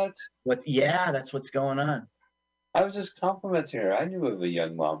 What? Yeah, that's what's going on. I was just complimenting her. I knew of a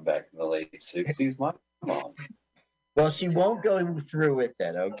young mom back in the late 60s. My mom. Well, she won't go through with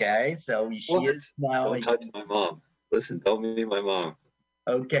it, okay? So she is now. Don't touch my mom. Listen, don't meet my mom.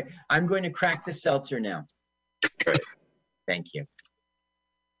 Okay. I'm going to crack the seltzer now. Right. Thank you.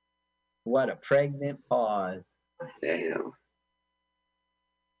 What a pregnant pause. Damn.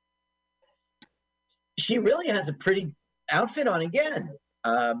 She really has a pretty outfit on again.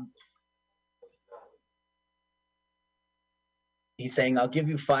 He's saying, I'll give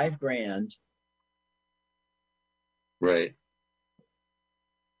you $5,000. Right.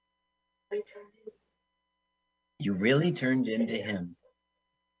 You really turned into him.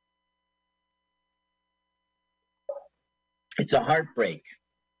 It's a heartbreak.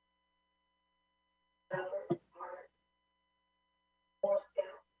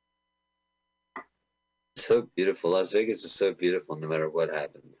 So beautiful. Las Vegas is so beautiful no matter what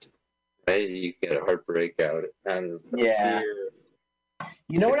happens. Right? You get a heartbreak out of fear.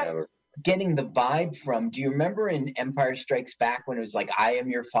 You know what I'm getting the vibe from? Do you remember in Empire Strikes Back when it was like, I am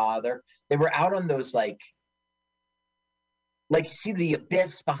your father? They were out on those like you see the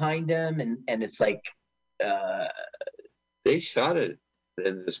abyss behind them, and it's like they shot it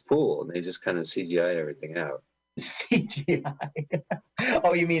in this pool and they just kind of CGI'd everything out. CGI.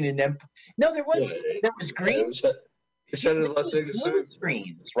 Oh, you mean in Empire? No, there was green. They shot it in Las Vegas blue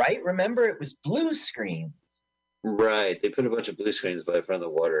screens, right? Remember, it was blue screens. Right. They put a bunch of blue screens by the front of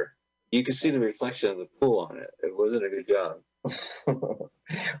the water. You could see the reflection of the pool on it. It wasn't a good job.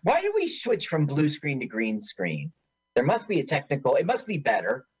 Why did we switch from blue screen to green screen? There must be it must be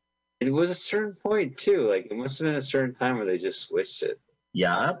better. It was a certain point, too. Like, it must have been a certain time where they just switched it.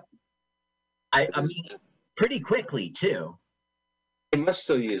 Yeah. I mean, pretty quickly, too. They must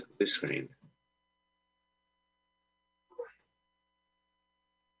still use blue screen.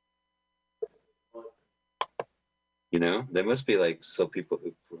 You know, there must be like still people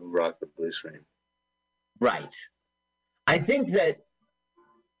who rock the blue screen. Right. I think that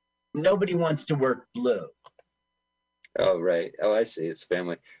nobody wants to work blue. Oh, right. Oh, I see. It's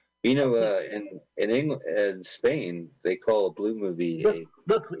family. You know, in England, in Spain, they call a blue movie.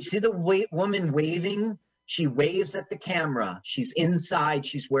 Look, see the woman waving? She waves at the camera. She's inside.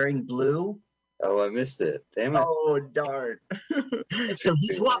 She's wearing blue. Oh, I missed it. Damn it. Oh, darn. So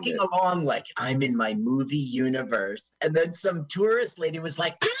he's walking along like, I'm in my movie universe. And then some tourist lady was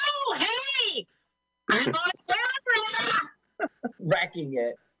like, oh, hey, I'm on camera. Wrecking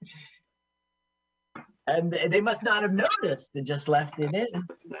it. And they must not have noticed and just left it in.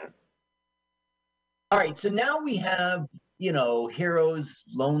 All right, so now we have, Hero's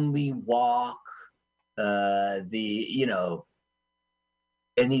lonely walk, and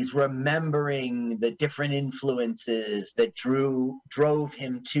he's remembering the different influences that drove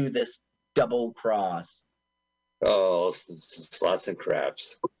him to this double cross. Oh, slots and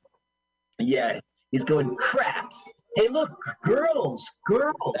craps. Yeah, he's going craps. Hey, look, girls.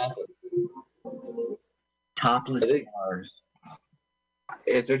 Topless bars.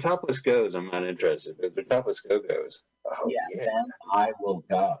 If they're topless goes, I'm not interested. If they're topless goes, then I will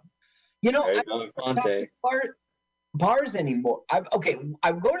go. I don't go bars anymore. I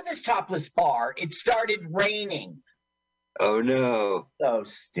go to this topless bar. It started raining. Oh no. So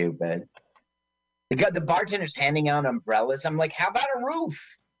stupid. The bartender's handing out umbrellas. I'm like, how about a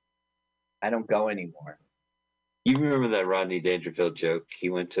roof? I don't go anymore. You remember that Rodney Dangerfield joke? He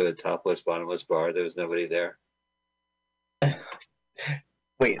went to a topless, bottomless bar. There was nobody there.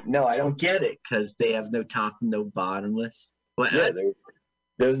 Wait, no, I don't get it because they have no top and no bottomless. What? Yeah,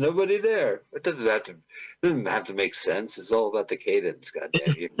 there was nobody there. It doesn't have to make sense. It's all about the cadence.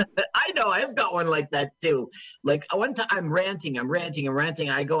 Goddamn you! I know. I've got one like that too. Like one time, I'm ranting.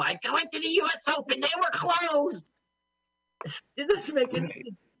 And I go, I went to the U.S. Open. They were closed. It doesn't make any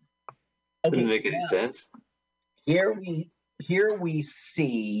sense. Doesn't make any sense. Here we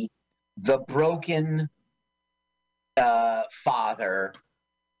see the broken father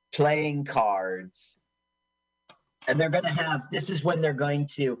playing cards, and they're going to have. This is when they're going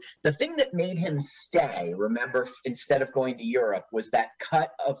to. The thing that made him stay, remember, instead of going to Europe, was that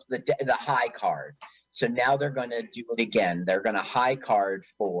cut of the high card. So now they're going to do it again. They're going to high card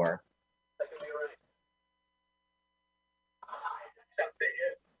for.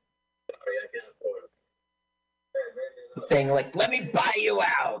 Saying like, let me buy you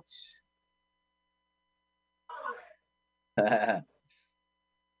out.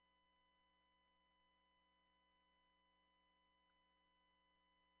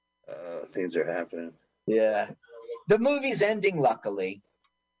 Things are happening. Yeah. The movie's ending, luckily.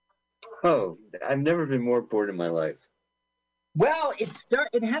 Oh, I've never been more bored in my life. Well,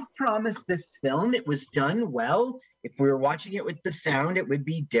 it had promised, this film. It was done well. If we were watching it with the sound, it would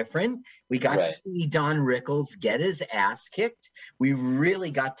be different. We got to see Don Rickles get his ass kicked. We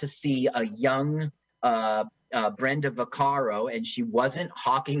really got to see a young Brenda Vaccaro, and she wasn't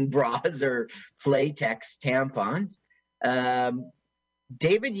hawking bras or Playtex tampons.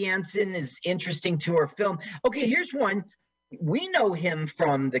 David Janssen is interesting to our film. Okay, here's one. We know him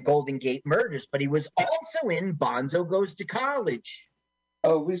from the Golden Gate Murders, but he was also in Bonzo Goes to College.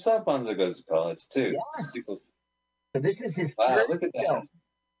 Oh, we saw Bonzo Goes to College too. Yeah. So this is his third look at film.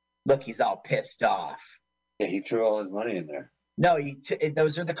 Look, he's all pissed off. Yeah, he threw all his money in there. No,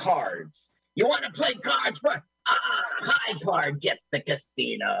 those are the cards. You want to play cards? High card gets the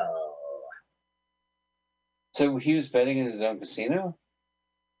casino. So he was betting in his own casino?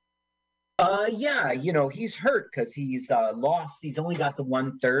 Yeah, he's hurt because he's lost. He's only got the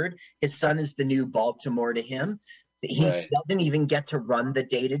 1/3. His son is the new Baltimore to him. He doesn't even get to run the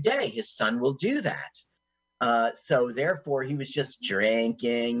day-to-day. His son will do that. So therefore, he was just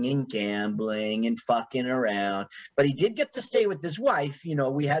drinking and gambling and fucking around. But he did get to stay with his wife.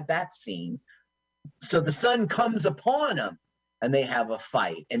 We had that scene. So the son comes upon him, and they have a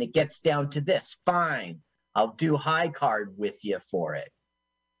fight. And it gets down to this. Fine, I'll do high card with you for it.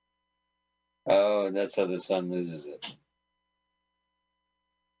 Oh, and that's how the son loses it.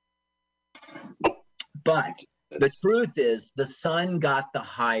 But the truth is, the son got the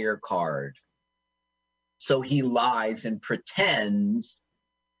higher card. So he lies and pretends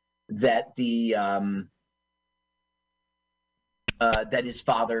that that his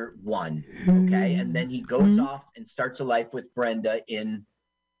father won. Okay, and then he goes off and starts a life with Brenda in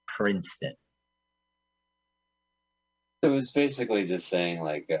Princeton. So it's basically just saying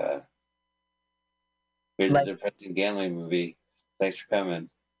like, here's a depressing gambling movie. Thanks for coming.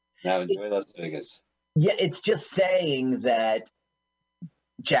 Now enjoy Las Vegas. Yeah, it's just saying that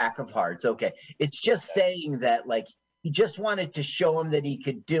Jack of Hearts. Okay. It's just saying that, like, he just wanted to show him that he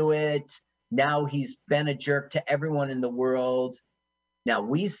could do it. Now he's been a jerk to everyone in the world. Now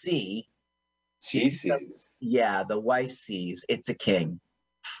we see. She sees. Yeah, the wife sees. It's a king.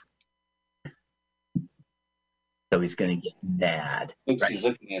 So he's going to get mad. Look, right? She's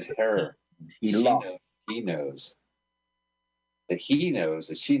looking at her. He knows that he knows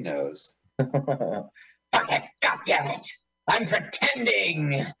that she knows. Okay, God damn it! I'm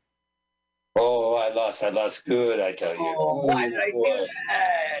pretending. Oh, I lost good, I tell you. Oh, why did I do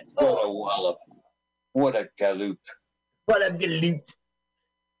that? What a wallop. What a galoop. What a galoop.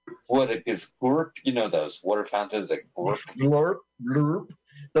 What a glurp. You know those water fountains that glurp? Blurp, blurp.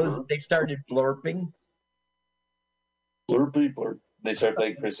 They started blurping. Blurpy, blurp. They start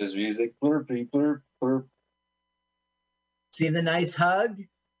playing Christmas music. Blurpy, blurp, blurp. See the nice hug?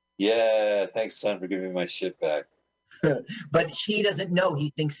 Yeah, thanks, son, for giving me my shit back. But she doesn't know.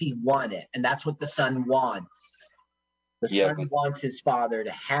 He thinks he won it, and that's what the son wants. The son wants his father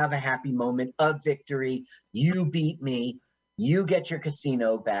to have a happy moment of victory. You beat me. You get your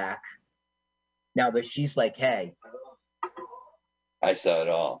casino back. Now, but she's like, hey. I saw it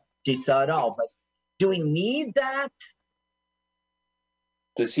all. She saw it all, but do we need that?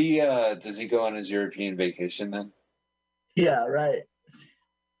 Does he go on his European vacation then? Yeah, right.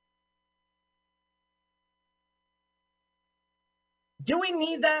 do we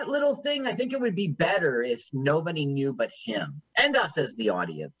need that little thing? I think it would be better if nobody knew but him and us as the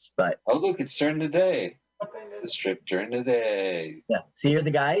audience. But oh, look, it's during the day. It's a strip during the day. yeah, see here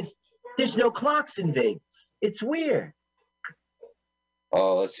the guys. There's no clocks in Vegas. It's weird.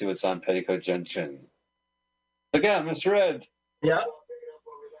 Oh, let's see what's on Petticoat Junction. Look out, Mr. Ed. Yeah.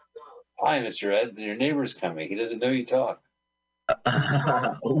 Hi, Mr. Ed. Your neighbor's coming. He doesn't know you talk.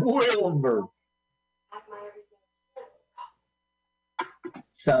 Wilbur.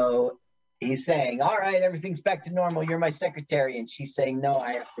 So he's saying, all right, everything's back to normal. You're my secretary. And she's saying, no,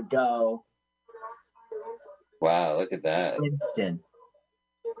 I have to go. Wow, look at that. Instant.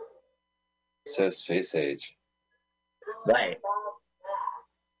 So space age. Right.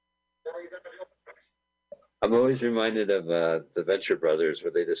 I'm always reminded of the Venture Brothers,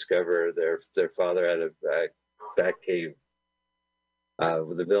 where they discover their father had a bat cave.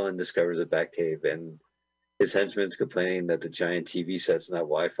 The villain discovers a bat cave, and his henchman's complaining that the giant TV set's not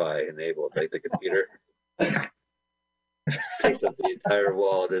Wi-Fi enabled, like the computer. Takes up the entire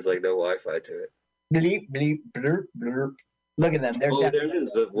wall. There's like no Wi-Fi to it. Bleep, bleep, blurp, blurp. Look at them. They're there it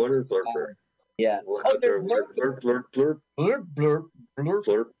is, the water blurper. Yeah. Oh, they're blurp, blurp, blurp, blurp, blurp, blurp, blurp.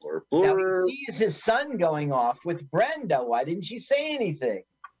 blurp, blurp, Now blurp. he sees his son going off with Brenda. Why didn't she say anything?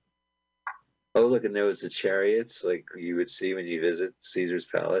 Oh, look, and there was the chariots, like you would see when you visit Caesar's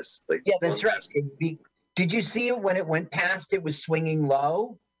Palace. Like Yeah, that's right. Did you see it when it went past? It was swinging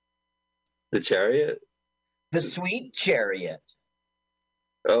low. The chariot? The sweet chariot.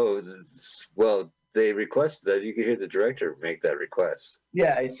 Oh, well, they requested that. You could hear the director make that request.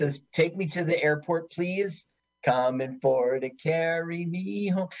 Yeah, it says, "Take me to the airport, please. Coming for to carry me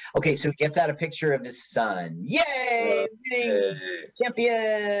home." Okay, so he gets out a picture of his son. Yay! Winning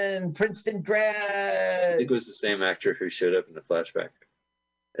champion, Princeton I grad. think it was the same actor who showed up in the flashback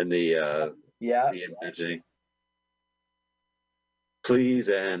in the Yeah. reimagining. Please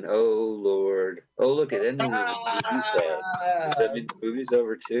and oh Lord. Oh, look, it ended with a TV set. Does that mean the movie's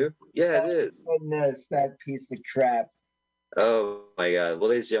over too? Yeah, it is. Goodness, that piece of crap. Oh my God. Well,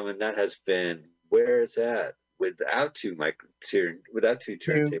 ladies and gentlemen, that has been Where It's At without two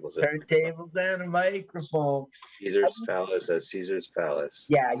turntables. Turntables and a microphone. Caesar's Palace at Caesar's Palace.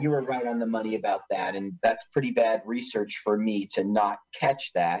 Yeah, you were right on the money about that, and that's pretty bad research for me to not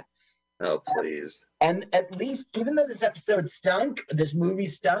catch that. Oh, please. And at least, even though this episode stunk, this movie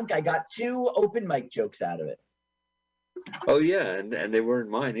stunk, I got 2 open mic jokes out of it. Oh, yeah, and they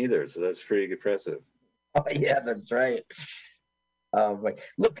weren't mine either, so that's pretty impressive. Oh, yeah, that's right.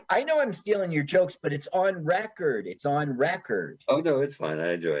 Look, I know I'm stealing your jokes, but it's on record. It's on record. Oh, no, it's fine.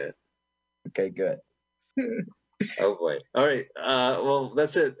 I enjoy it. Okay, good. Oh, boy. All right. Well,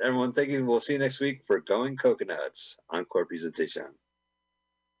 that's it, everyone. Thank you. We'll see you next week for Going Coconuts Encore presentation.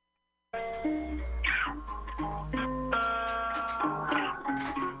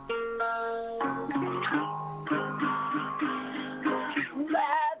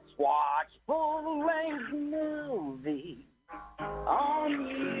 Let's watch full-length movie on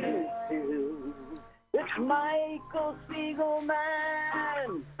YouTube. It's Michael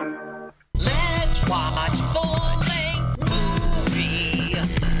Spiegelman. Let's watch full-length movie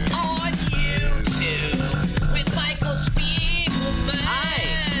on YouTube with Michael Spiegelman.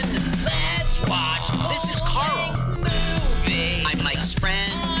 Hi. Let's watch. This is Carl. Movie. I'm Mike's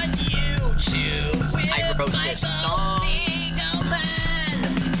friend. On YouTube. I wrote this song.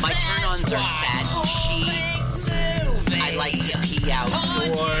 My turn-ons are sad sheets. I like to pee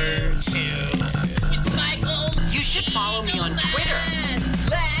outdoors. You should follow me on Twitter.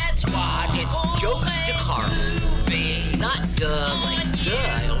 Let's watch. It's Jokes de Carl. Not duh like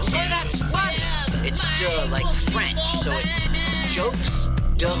duh. Although that's funny. It's duh like French, so it's Jokes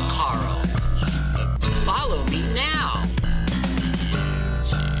de Carl. Follow me now.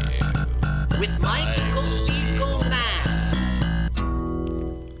 With Michael Spiegelman.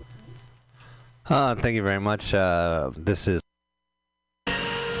 Thank you very much. This is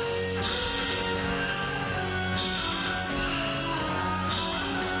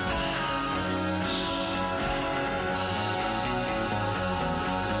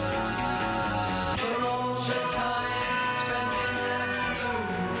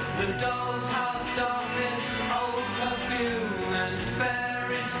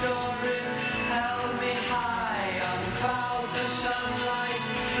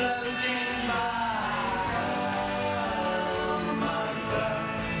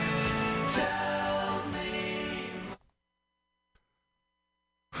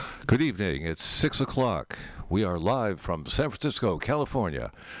Good evening. It's 6 o'clock. We are live from San Francisco,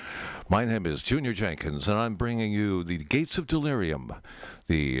 California. My name is Junior Jenkins, and I'm bringing you the Gates of Delirium,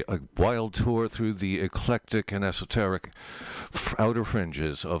 the wild tour through the eclectic and esoteric outer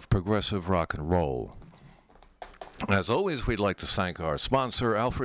fringes of progressive rock and roll. As always, we'd like to thank our sponsor, Alfred